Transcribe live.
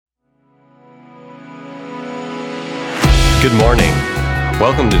Good morning.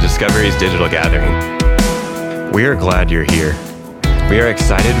 Welcome to Discovery's Digital Gathering. We are glad you're here. We are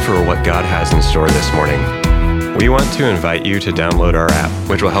excited for what God has in store this morning. We want to invite you to download our app,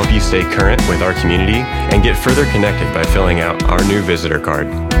 which will help you stay current with our community and get further connected by filling out our new visitor card.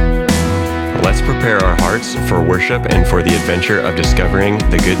 Let's prepare our hearts for worship and for the adventure of discovering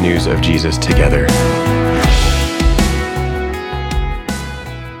the good news of Jesus together.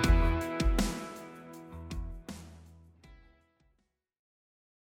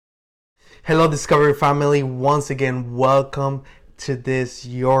 Hello, Discovery family. Once again, welcome to this,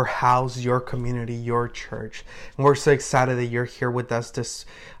 your house, your community, your church. And we're so excited that you're here with us this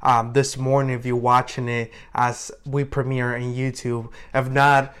morning. If you're watching it as we premiere on YouTube, if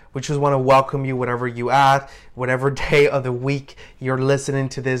not, we just want to welcome you wherever you at, whatever day of the week you're listening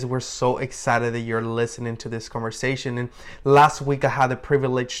to this. We're so excited that you're listening to this conversation. And last week I had the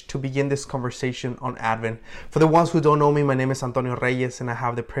privilege to begin this conversation on Advent. For the ones who don't know me, my name is Antonio Reyes, and I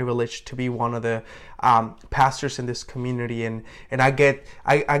have the privilege to be one of the pastors in this community. And I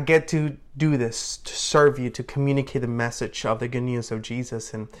get to do this, to serve you, to communicate the message of the good news of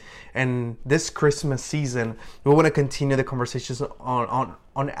Jesus. And this Christmas season, we want to continue the conversations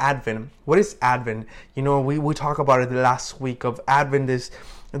on Advent. What is Advent? You know, we talked about it the last week of Advent,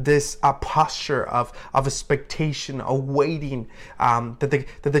 this posture of expectation, of waiting, that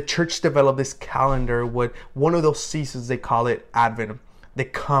the church developed this calendar with one of those seasons. They call it Advent, the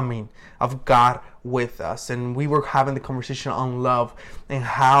coming of God with us. And we were having the conversation on love and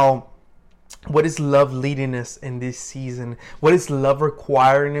what is love leading us in this season? What is love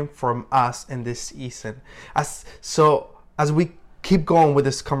requiring from us in this season? As we keep going with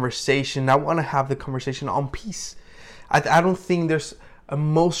this conversation, I want to have the conversation on peace. I don't think there's a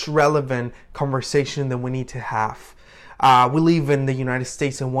most relevant conversation that we need to have. We live in the United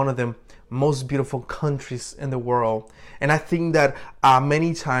States, in one of the most beautiful countries in the world. And I think that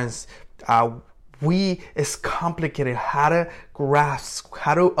many times it's complicated how to grasp,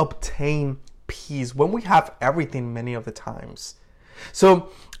 how to obtain peace when we have everything many of the times. So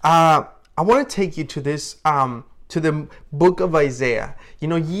I want to take you to this, to the book of Isaiah. You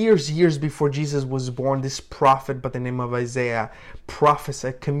know, years before Jesus was born, this prophet by the name of Isaiah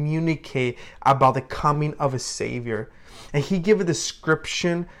prophesied, communicate about the coming of a Savior. And he gave a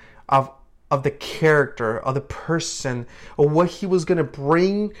description of the character of the person, of what he was going to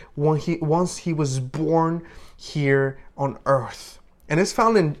bring once he was born here on earth. And it's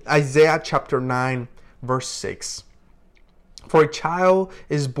found in Isaiah chapter 9, verse 6. For a child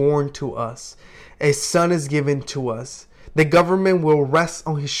is born to us, a son is given to us. The government will rest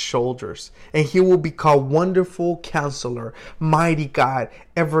on his shoulders, and he will be called Wonderful Counselor, Mighty God,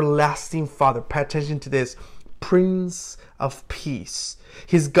 Everlasting Father. Pay attention to this. Prince of Peace.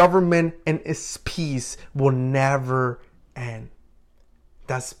 His government and his peace will never end.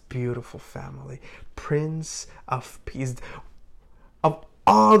 That's beautiful, family. Prince of Peace. Of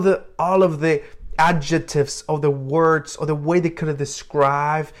all of the adjectives, of the words, or the way they could have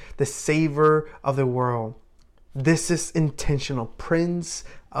described the Savior of the world, this is intentional. Prince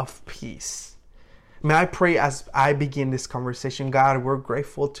of Peace. May I pray as I begin this conversation. God, we're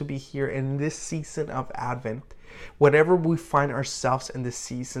grateful to be here in this season of Advent. Whatever we find ourselves in this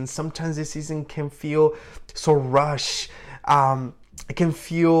season, sometimes this season can feel so rushed. It can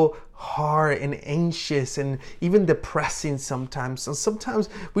feel hard and anxious and even depressing sometimes. And sometimes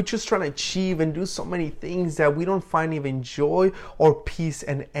we're just trying to achieve and do so many things that we don't find even joy or peace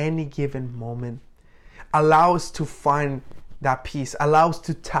in any given moment. Allow us to find that peace. Allow us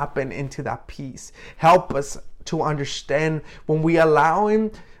to tap into that peace. Help us to understand when we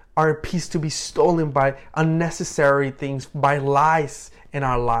allowing our peace to be stolen by unnecessary things, by lies in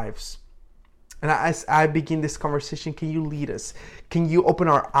our lives. And as I begin this conversation, can you lead us? Can you open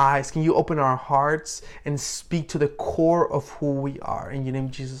our eyes? Can you open our hearts and speak to the core of who we are? In your name,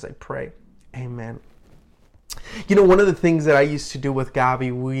 Jesus, I pray. Amen. You know, one of the things that I used to do with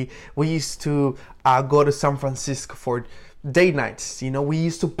Gabby, we used to go to San Francisco for date nights. You know, we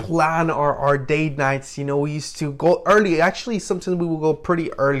used to plan our date nights. You know, we used to go early. Actually, sometimes we would go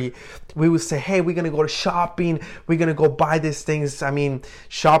pretty early. We would say, hey, we're going to go to shopping. We're going to go buy these things. I mean,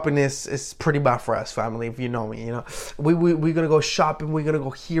 shopping is pretty bad for us, family, if you know me. You know, we're going to go shopping. We're going to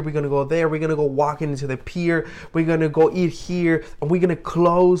go here. We're going to go there. We're going to go walking into the pier. We're going to go eat here. And we're going to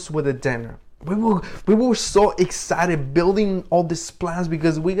close with a dinner. We were so excited building all these plans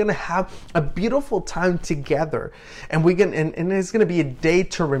because we're gonna have a beautiful time together, and and it's gonna be a day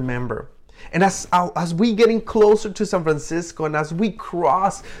to remember. And as we getting closer to San Francisco, and as we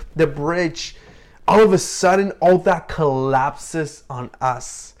cross the bridge, all of a sudden all that collapses on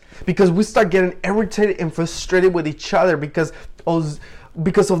us. because we start getting irritated and frustrated with each other because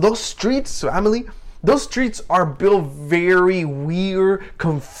of those streets, family. Those streets are built very weird,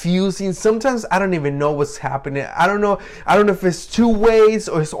 confusing. Sometimes I don't even know what's happening. I don't know if it's two ways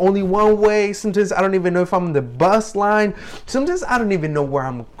or it's only one way. Sometimes I don't even know if I'm on the bus line. Sometimes I don't even know where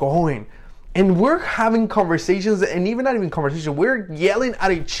I'm going. And we're having conversations, and even not even conversations, we're yelling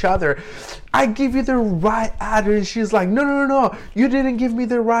at each other. I give you the right address. She's like, no, you didn't give me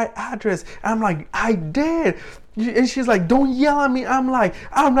the right address. And I'm like, I did. And she's like, don't yell at me. I'm like,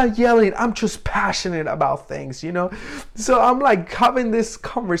 I'm not yelling. I'm just passionate about things, you know? So I'm like having this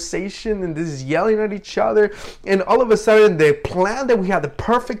conversation and this yelling at each other. And all of a sudden, the plan that we had, the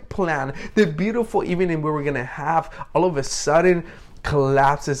perfect plan, the beautiful evening we were going to have, all of a sudden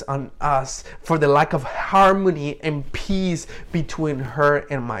collapses on us for the lack of harmony and peace between her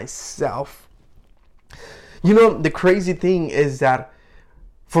and myself. You know, the crazy thing is that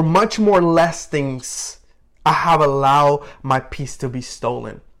for much more less things, I have allowed my peace to be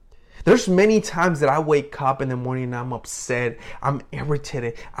stolen. There's many times that I wake up in the morning and I'm upset, I'm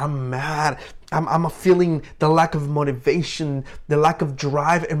irritated, I'm mad, I'm feeling the lack of motivation, the lack of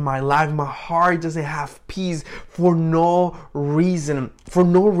drive in my life. My heart doesn't have peace for no reason,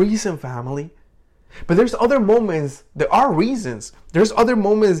 family. But there's other moments, there are reasons. There's other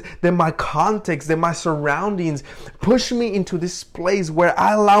moments that my context, that my surroundings push me into this place where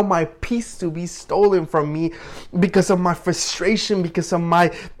I allow my peace to be stolen from me because of my frustration, because of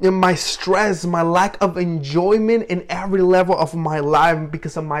my stress, my lack of enjoyment in every level of my life,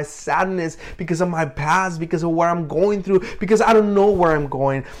 because of my sadness, because of my past, because of what I'm going through, because I don't know where I'm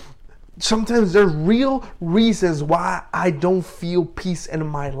going. Sometimes there's real reasons why I don't feel peace in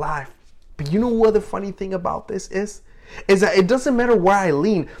my life. But you know what the funny thing about this is that it doesn't matter where I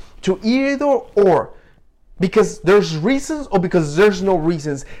lean to either or, because there's reasons or because there's no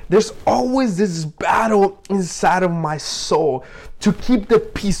reasons. There's always this battle inside of my soul to keep the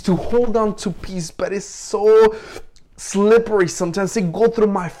peace, to hold on to peace, but it's so slippery sometimes. It goes through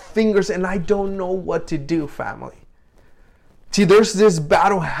my fingers and I don't know what to do, family. See, there's this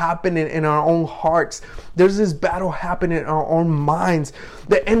battle happening in our own hearts. There's this battle happening in our own minds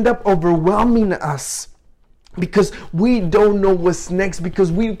that end up overwhelming us because we don't know what's next,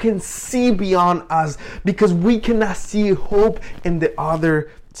 because we can see beyond us, because we cannot see hope in the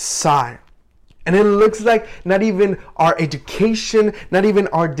other side. And it looks like not even our education, not even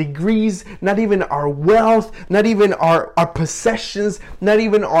our degrees, not even our wealth, not even our possessions, not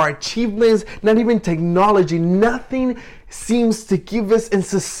even our achievements, not even technology, nothing seems to give us and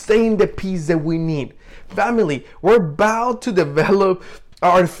sustain the peace that we need. Family, we're about to develop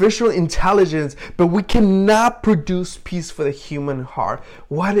artificial intelligence, but we cannot produce peace for the human heart.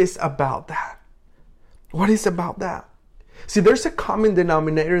 What is about that? What is about that? See, there's a common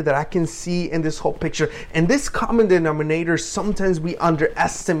denominator that I can see in this whole picture. And this common denominator, sometimes we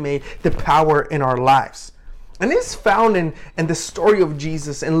underestimate the power in our lives. And it's found in the story of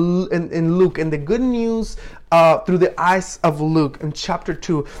Jesus in Luke, in the good news through the eyes of Luke in chapter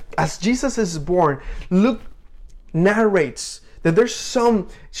 2. As Jesus is born, Luke narrates that there's some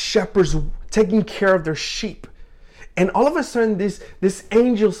shepherds taking care of their sheep. And all of a sudden, these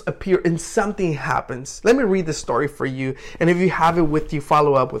angels appear and something happens. Let me read the story for you. And if you have it with you,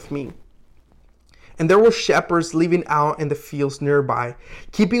 follow up with me. And there were shepherds living out in the fields nearby,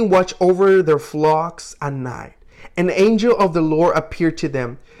 keeping watch over their flocks at night. An angel of the Lord appeared to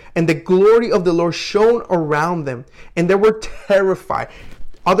them, and the glory of the Lord shone around them, and they were terrified.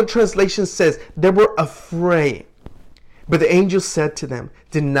 Other translation says they were afraid. But the angel said to them,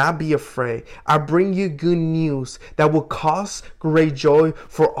 "Do not be afraid. I bring you good news that will cause great joy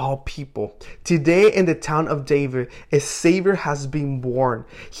for all people. Today in the town of David, a Savior has been born.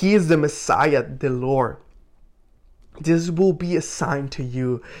 He is the Messiah, the Lord. This will be a sign to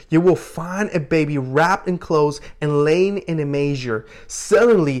you. You will find a baby wrapped in clothes and laying in a manger."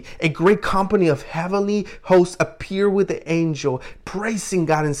 Suddenly, a great company of heavenly hosts appeared with the angel, praising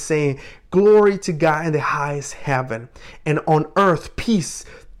God and saying, "Glory to God in the highest heaven, and on earth peace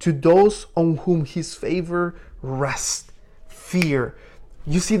to those on whom his favor rests." Fear.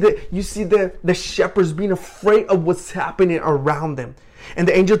 You see the shepherds being afraid of what's happening around them. And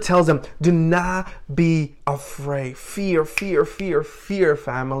the angel tells them, "Do not be afraid." Fear, fear, fear, fear,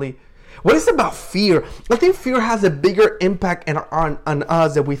 family. What is about fear? I think fear has a bigger impact on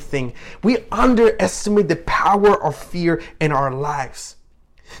us than we think. We underestimate the power of fear in our lives.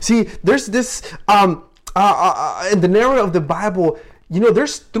 See, there's this, in the narrative of the Bible,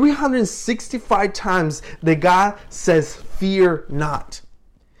 there's 365 times that God says, "Fear not."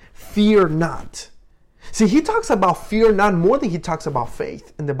 Fear not. See, he talks about fear not more than he talks about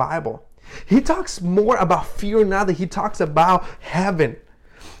faith in the Bible. He talks more about fear now than he talks about heaven.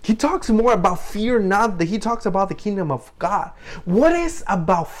 He talks more about fear now than he talks about the kingdom of God. What is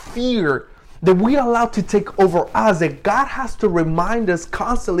about fear that we allow to take over us, that God has to remind us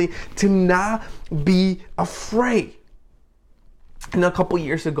constantly to not be afraid? And a couple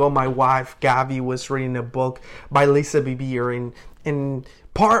years ago, my wife, Gabby, was reading a book by Lisa Bebere, and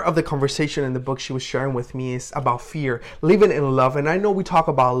part of the conversation in the book she was sharing with me is about fear, living in love. And I know we talked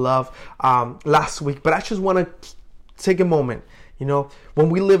about love last week, but I just want to take a moment. You know, when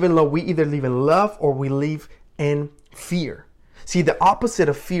we live in love, we either live in love or we live in fear. See, the opposite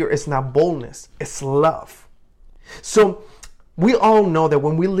of fear is not boldness, it's love. So we all know that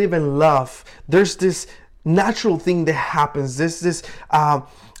when we live in love, there's this natural thing that happens.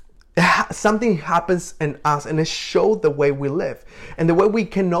 Something happens in us, and it shows the way we live. And the way we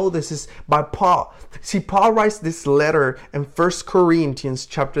can know this is by Paul. See, Paul writes this letter in 1 Corinthians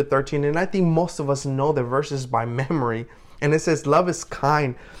chapter 13, and I think most of us know the verses by memory. And it says, love is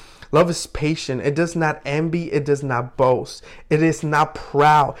kind. Love is patient. It does not envy. It does not boast. It is not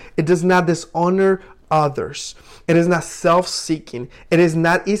proud. It does not dishonor others. It is not self-seeking. It is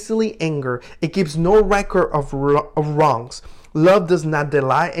not easily angered. It keeps no record of wrongs. Love does not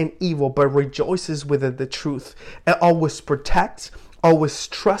delight in evil, but rejoices with the truth. It always protects, always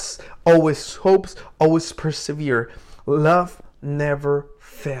trusts, always hopes, always perseveres. Love never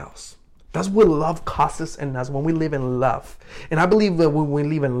fails. That's what love causes in us when we live in love. And I believe that when we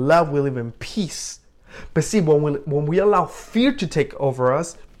live in love, we live in peace. But see, when we allow fear to take over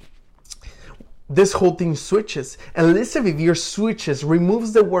us, this whole thing switches. And Lisa Bebere switches,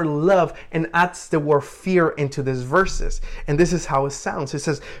 removes the word love and adds the word fear into these verses. And this is how it sounds. It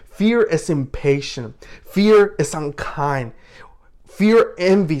says, fear is impatient. Fear is unkind. Fear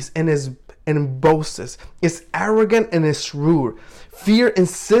envies and boasts. It's arrogant and it's rude. Fear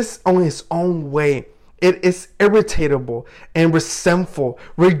insists on its own way. It is irritable and resentful,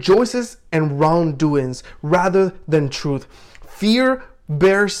 rejoices in wrongdoings rather than truth. Fear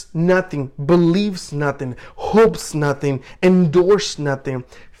bears nothing, believes nothing, hopes nothing, endures nothing.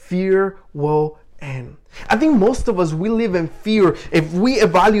 Fear will end. I think most of us, we live in fear. If we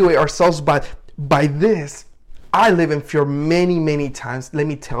evaluate ourselves by this, I live in fear many, many times. Let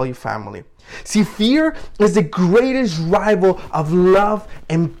me tell you, family. See, fear is the greatest rival of love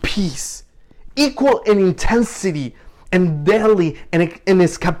and peace, equal in intensity and deadly in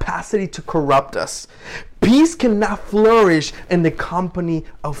its capacity to corrupt us. Peace cannot flourish in the company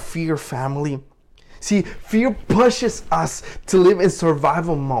of fear, family. See, fear pushes us to live in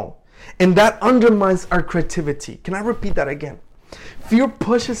survival mode, and that undermines our creativity. Can I repeat that again? Fear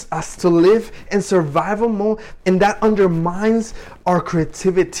pushes us to live in survival mode, and that undermines our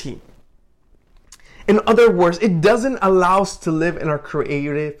creativity. In other words, it doesn't allow us to live in our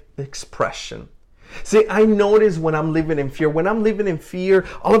creative expression. See, I notice when I'm living in fear. When I'm living in fear,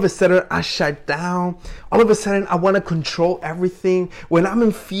 all of a sudden I shut down. All of a sudden I want to control everything. When I'm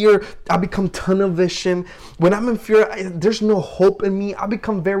in fear, I become tunnel vision. When I'm in fear, there's no hope in me. I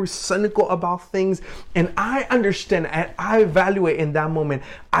become very cynical about things. And I understand and I evaluate in that moment.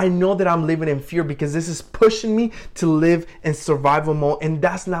 I know that I'm living in fear because this is pushing me to live in survival mode. And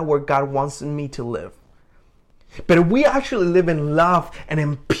that's not where God wants me to live. But if we actually live in love and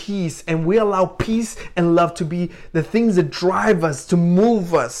in peace, and we allow peace and love to be the things that drive us, to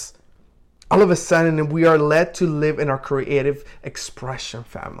move us, all of a sudden we are led to live in our creative expression,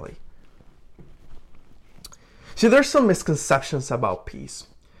 family. See, there's some misconceptions about peace.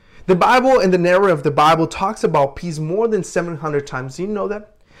 The Bible and the narrative of the Bible talks about peace more than 700 times. Do you know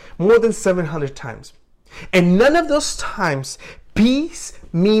that? More than 700 times. And none of those times, peace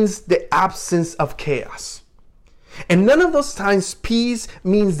means the absence of chaos. And none of those times peace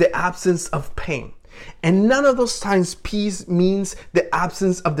means the absence of pain. And none of those times peace means the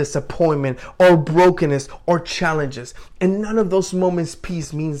absence of disappointment or brokenness or challenges. And none of those moments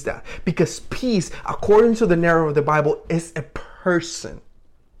peace means that. Because peace, according to the narrative of the Bible, is a person,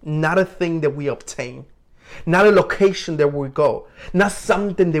 not a thing that we obtain, not a location that we go, not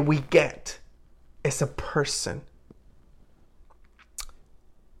something that we get. It's a person.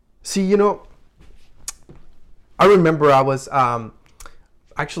 See, you know, I remember I was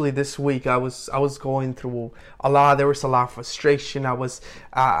actually this week I was going through a lot. There was a lot of frustration. I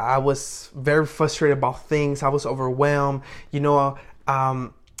was very frustrated about things. I was overwhelmed, you know.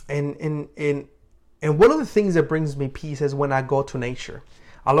 And one of the things that brings me peace is when I go to nature.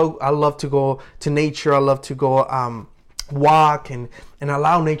 I love to go to nature. I love to go walk and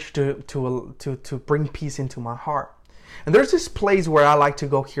allow nature to bring peace into my heart. And there's this place where I like to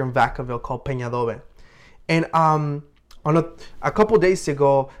go here in Vacaville called Peñadobe. And on a couple days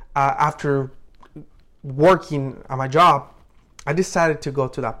ago, after working at my job, I decided to go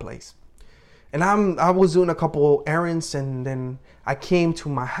to that place. And I was doing a couple errands, and then I came to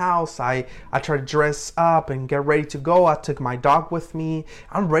my house. I tried to dress up and get ready to go. I took my dog with me.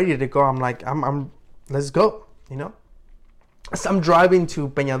 I'm ready to go. I'm like, let's go, you know. As I'm driving to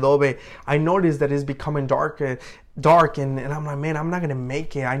Peñadobe, I noticed that it's becoming dark, and I'm like, man, I'm not gonna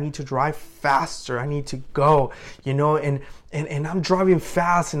make it. I need to drive faster. I need to go, you know, and I'm driving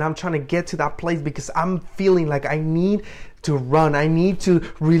fast, and I'm trying to get to that place because I'm feeling like I need to run. I need to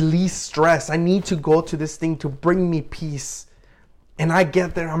release stress. I need to go to this thing to bring me peace. And I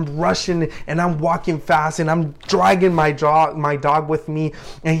get there, I'm rushing, and I'm walking fast, and I'm dragging my dog with me,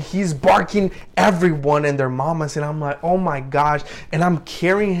 and he's barking everyone and their mamas, and I'm like, oh my gosh, and I'm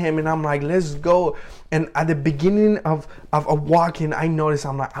carrying him, and I'm like, let's go. And at the beginning of walking, I noticed,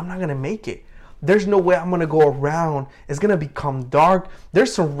 I'm like, I'm not gonna make it. There's no way I'm gonna go around. It's gonna become dark.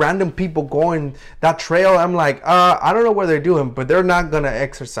 There's some random people going that trail. I'm like, I don't know what they're doing, but they're not gonna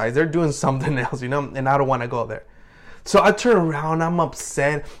exercise. They're doing something else, you know, and I don't wanna go there. So I turn around, I'm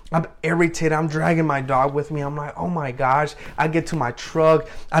upset, I'm irritated, I'm dragging my dog with me. I'm like, oh my gosh. I get to my truck,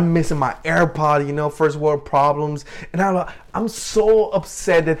 I'm missing my AirPod, you know, first world problems. And I'm so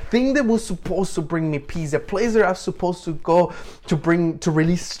upset. The thing that was supposed to bring me peace, the place that I was supposed to go to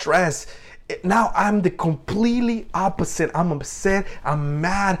release stress, now I'm the completely opposite. I'm upset, I'm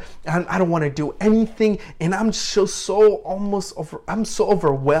mad, and I don't want to do anything. And I'm so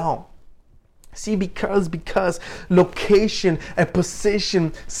overwhelmed. See, because location, a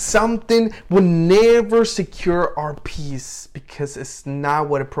position, something will never secure our peace, because it's not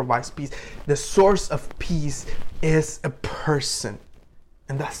what it provides peace. The source of peace is a person,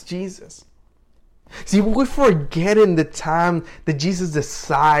 and that's Jesus. See, we're forgetting the time that Jesus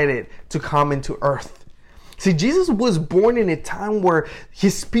decided to come into earth. See, Jesus was born in a time where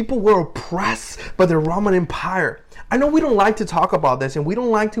his people were oppressed by the Roman Empire. I know we don't like to talk about this, and we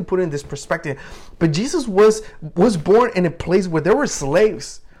don't like to put it in this perspective, but Jesus was born in a place where there were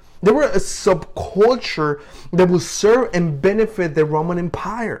slaves. There were a subculture that would serve and benefit the Roman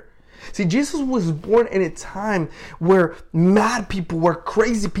Empire. See, Jesus was born in a time where mad people, where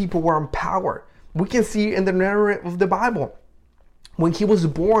crazy people were in power. We can see in the narrative of the Bible. When he was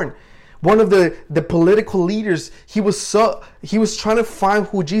born, one of the political leaders, he was trying to find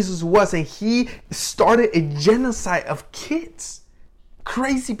who Jesus was, and he started a genocide of kids.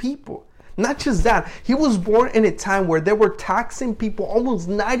 Crazy people. Not just that, he was born in a time where they were taxing people almost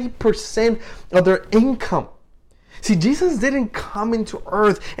 90% of their income. See, Jesus didn't come into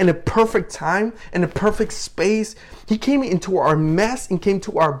earth in a perfect time, in a perfect space. He came into our mess and came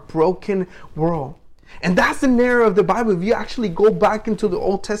to our broken world. And that's the narrative of the Bible. If you actually go back into the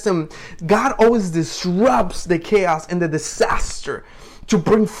Old Testament, God always disrupts the chaos and the disaster to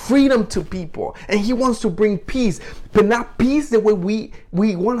bring freedom to people. And he wants to bring peace, but not peace the way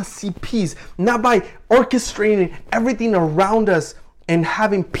we want to see peace. Not by orchestrating everything around us and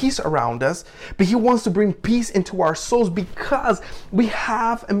having peace around us, but he wants to bring peace into our souls, because we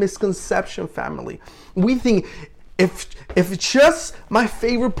have a misconception, family. We think, if just my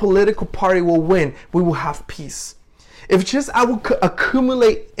favorite political party will win, we will have peace. If just I will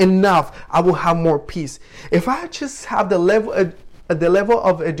accumulate enough, I will have more peace. If I just have the level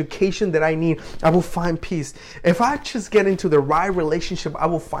of education that I need, I will find peace. If I just get into the right relationship, I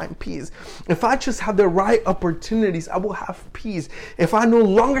will find peace. If I just have the right opportunities, I will have peace. If I no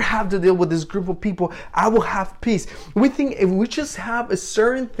longer have to deal with this group of people, I will have peace. We think if we just have a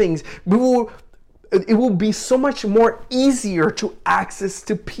certain things, it will be so much more easier to access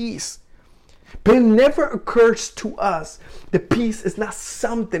to peace. But it never occurs to us that peace is not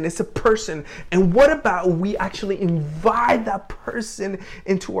something, it's a person. And what about we actually invite that person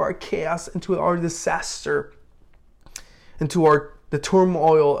into our chaos, into our disaster, into the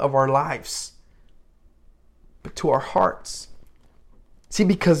turmoil of our lives, but to our hearts? See,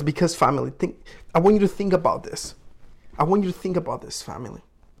 because family, I want you to think about this. I want you to think about this, family.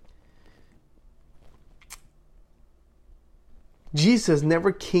 Jesus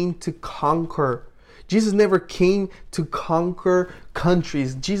never came to conquer. Jesus never came to conquer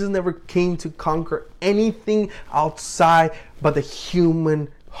countries. Jesus never came to conquer anything outside but the human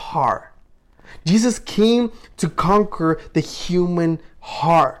heart. Jesus came to conquer the human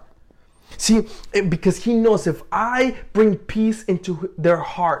heart. See, because he knows if I bring peace into their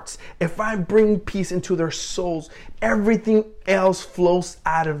hearts, if I bring peace into their souls, everything else flows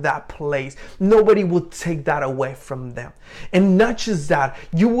out of that place. Nobody will take that away from them. And not just that,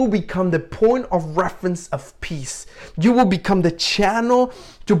 you will become the point of reference of peace. You will become the channel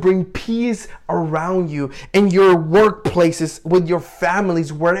to bring peace around you in your workplaces, with your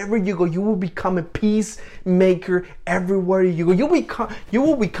families, wherever you go. You will become a peacemaker everywhere you go. You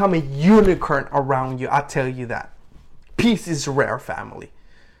will become a unicorn around you. I tell you that. Peace is rare, family.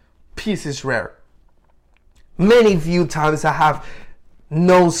 Peace is rare. Many few times I have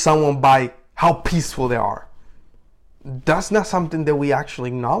known someone by how peaceful they are. That's not something that we actually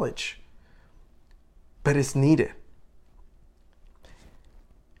acknowledge, but it's needed.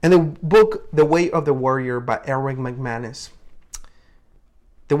 In the book, The Way of the Warrior by Eric McManus,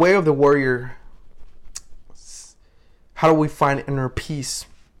 The Way of the Warrior, how do we find inner peace?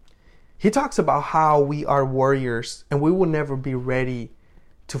 He talks about how we are warriors and we will never be ready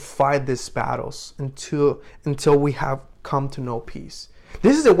to fight these battles until we have come to know peace.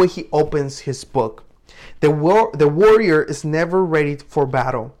 This is the way he opens his book. The warrior is never ready for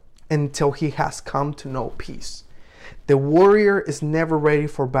battle until he has come to know peace. The warrior is never ready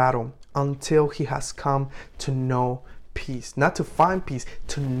for battle until he has come to know peace. Not to find peace,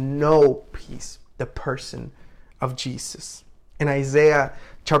 to know peace, the person of Jesus. In Isaiah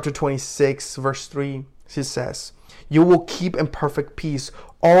chapter 26, verse 3, he says, "You will keep in perfect peace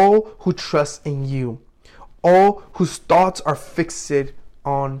all who trust in you, all whose thoughts are fixed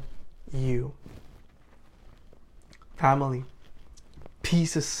on you." Family,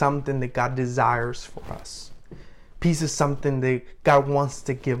 peace is something that God desires for us. Peace is something that God wants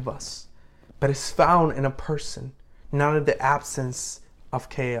to give us, but it's found in a person, not in the absence of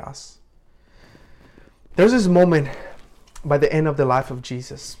chaos. There's this moment by the end of the life of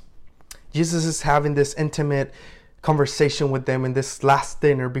Jesus. Jesus is having this intimate conversation with them in this last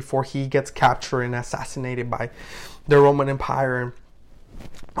dinner before he gets captured and assassinated by the Roman Empire and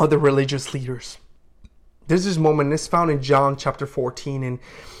other religious leaders. There's this moment, it's found in John chapter 14,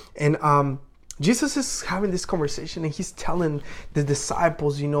 and Jesus is having this conversation and he's telling the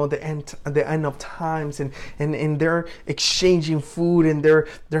disciples, the end of times, and they're exchanging food, and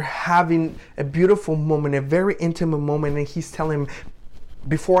they're having a beautiful moment, a very intimate moment, and he's telling them,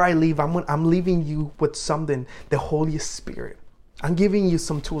 before I leave, I'm leaving you with something, the Holy Spirit. I'm giving you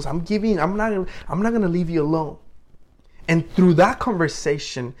some tools. I'm not going to leave you alone. And through that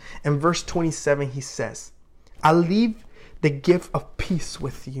conversation, in verse 27, he says, "I leave the gift of peace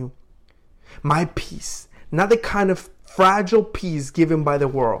with you. My peace, not the kind of fragile peace given by the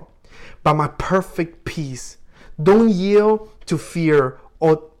world, but my perfect peace. Don't yield to fear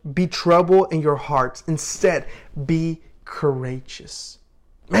or be troubled in your hearts. Instead, be courageous."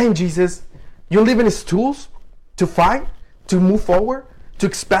 Man, Jesus, you're leaving his tools to fight, to move forward, to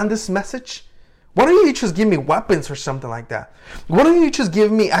expand this message? Why don't you just give me weapons or something like that? Why don't you just give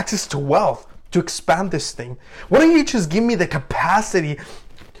me access to wealth to expand this thing? Why don't you just give me the capacity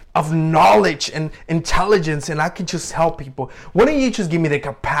of knowledge and intelligence, and I can just help people? Why don't you just give me the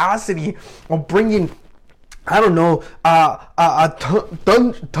capacity of bringing,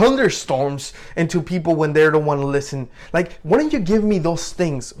 thunderstorms into people when they don't want to listen? Like, why don't you give me those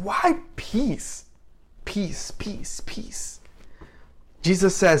things? Why peace? Peace, peace, peace.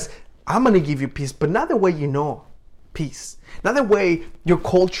 Jesus says, I'm going to give you peace, but not the way you know peace. Not the way your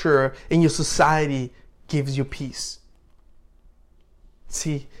culture and your society gives you peace.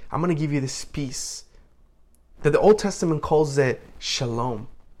 See, I'm going to give you this peace that the Old Testament calls it shalom.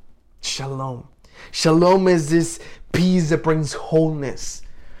 Shalom. Shalom is this peace that brings wholeness.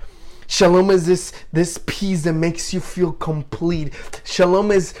 Shalom is this peace that makes you feel complete.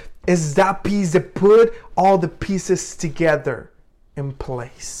 Shalom is that peace that put all the pieces together in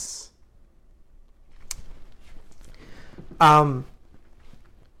place. I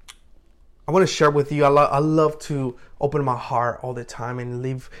want to share with you, I love to open my heart all the time and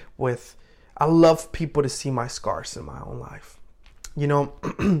live with, I love people to see my scars in my own life.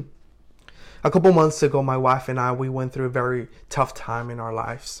 A couple months ago, my wife and I, we went through a very tough time in our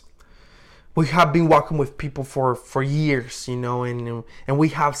lives. We have been walking with people for years, and we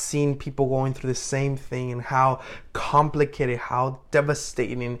have seen people going through the same thing, and how complicated, how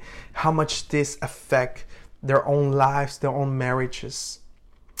devastating, how much this affects their own lives, their own marriages.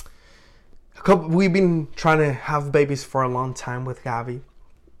 We've been trying to have babies for a long time with Gabby.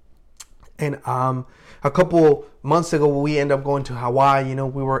 And a couple months ago, we ended up going to Hawaii.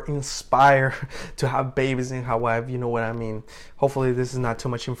 We were inspired to have babies in Hawaii, if you know what I mean. Hopefully this is not too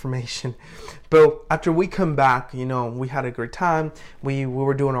much information. But after we come back, we had a great time. We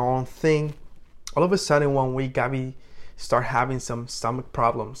were doing our own thing. All of a sudden, one week, Gabby started having some stomach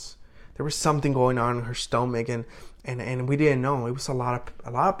problems. There was something going on in her stomach, and And we didn't know. It was a lot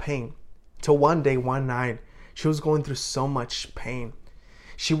of pain. Till one day, one night, she was going through so much pain.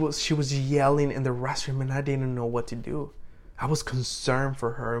 She was yelling in the restroom, and I didn't know what to do. I was concerned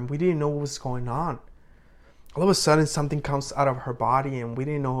for her, and we didn't know what was going on. All of a sudden, something comes out of her body, and we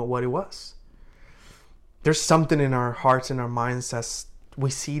didn't know what it was. There's something in our hearts and our minds as we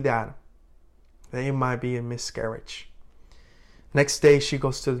see that it might be a miscarriage. Next day, she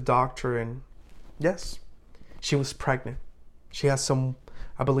goes to the doctor, and yes, she was pregnant. She had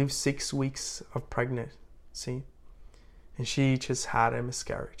I believe 6 weeks of pregnancy, and she just had a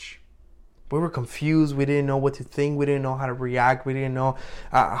miscarriage. We were confused. We didn't know what to think. We didn't know how to react. We didn't know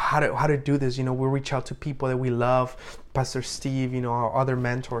how to do this. We reach out to people that we love, Pastor Steve, our other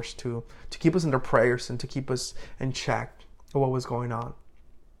mentors, to keep us in their prayers and to keep us in check of what was going on.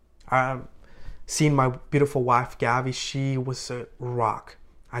 Seeing my beautiful wife, Gabby, she was a rock.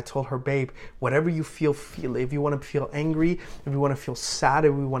 I told her, babe, whatever you feel it. If you want to feel angry, if you want to feel sad, if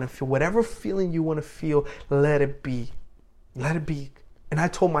you want to feel whatever feeling you want to feel, let it be. Let it be. And I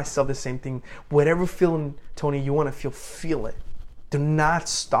told myself the same thing. Whatever feeling, Tony, you want to feel it. Do not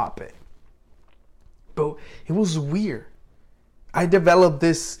stop it. But it was weird. I developed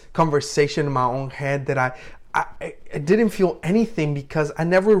this conversation in my own head that I didn't feel anything because I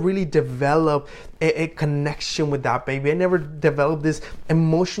never really developed a connection with that baby. I never developed this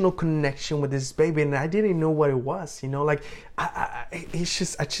emotional connection with this baby, and I didn't know what it was. I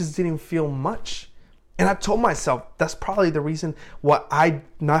just didn't feel much. And I told myself that's probably the reason why I'm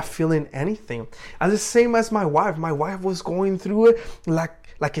not feeling anything. And the same as my wife. My wife was going through it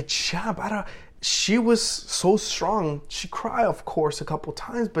like a champ. She was so strong. She cried, of course, a couple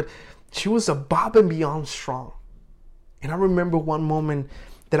times, but she was above and beyond strong. And I remember one moment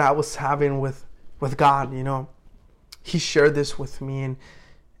that I was having with God, He shared this with me, and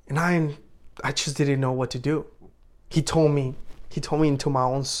I just didn't know what to do. He told me into my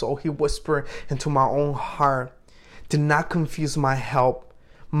own soul. He whispered into my own heart, do not confuse my help,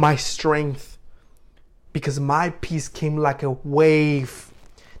 my strength, because my peace came like a wave.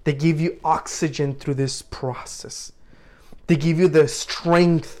 They give you oxygen through this process. They give you the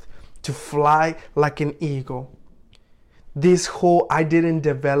strength to fly like an eagle. This whole I didn't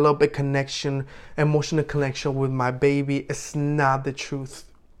develop a connection, emotional connection with my baby is not the truth.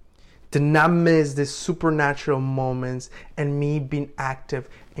 Do not miss the supernatural moments and me being active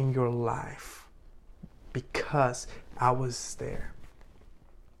in your life, because I was there.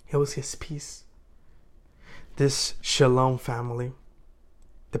 It was His peace. This shalom, family,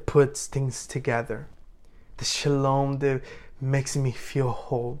 that puts things together. The shalom that makes me feel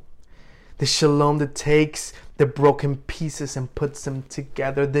whole. The shalom that takes the broken pieces and puts them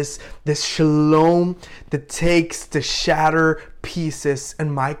together. This shalom that takes the shattered pieces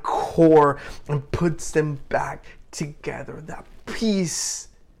in my core and puts them back together. That peace,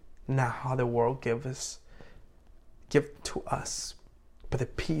 not how the world give to us, but the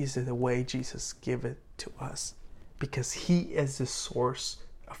peace is the way Jesus give it to us, because He is the source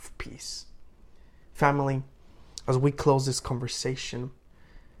of peace. Family, as we close this conversation,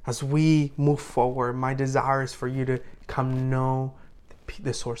 as we move forward, my desire is for you to come know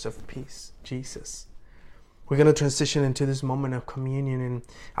the source of peace, Jesus. We're going to transition into this moment of communion, and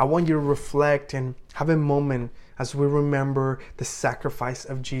I want you to reflect and have a moment as we remember the sacrifice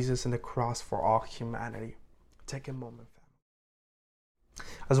of Jesus on the cross for all humanity. Take a moment, family.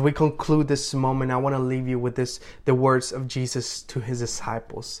 As we conclude this moment, I want to leave you with the words of Jesus to His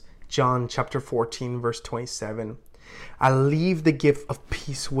disciples. John chapter 14, verse 27. I leave the gift of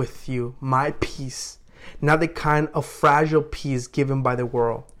peace with you, my peace, not the kind of fragile peace given by the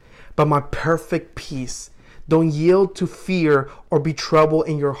world, but my perfect peace. Don't yield to fear or be troubled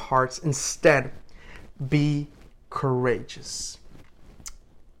in your hearts. Instead, be courageous.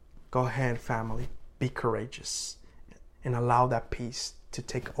 Go ahead, family. Be courageous and allow that peace to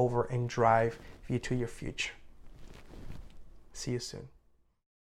take over and drive you to your future. See you soon.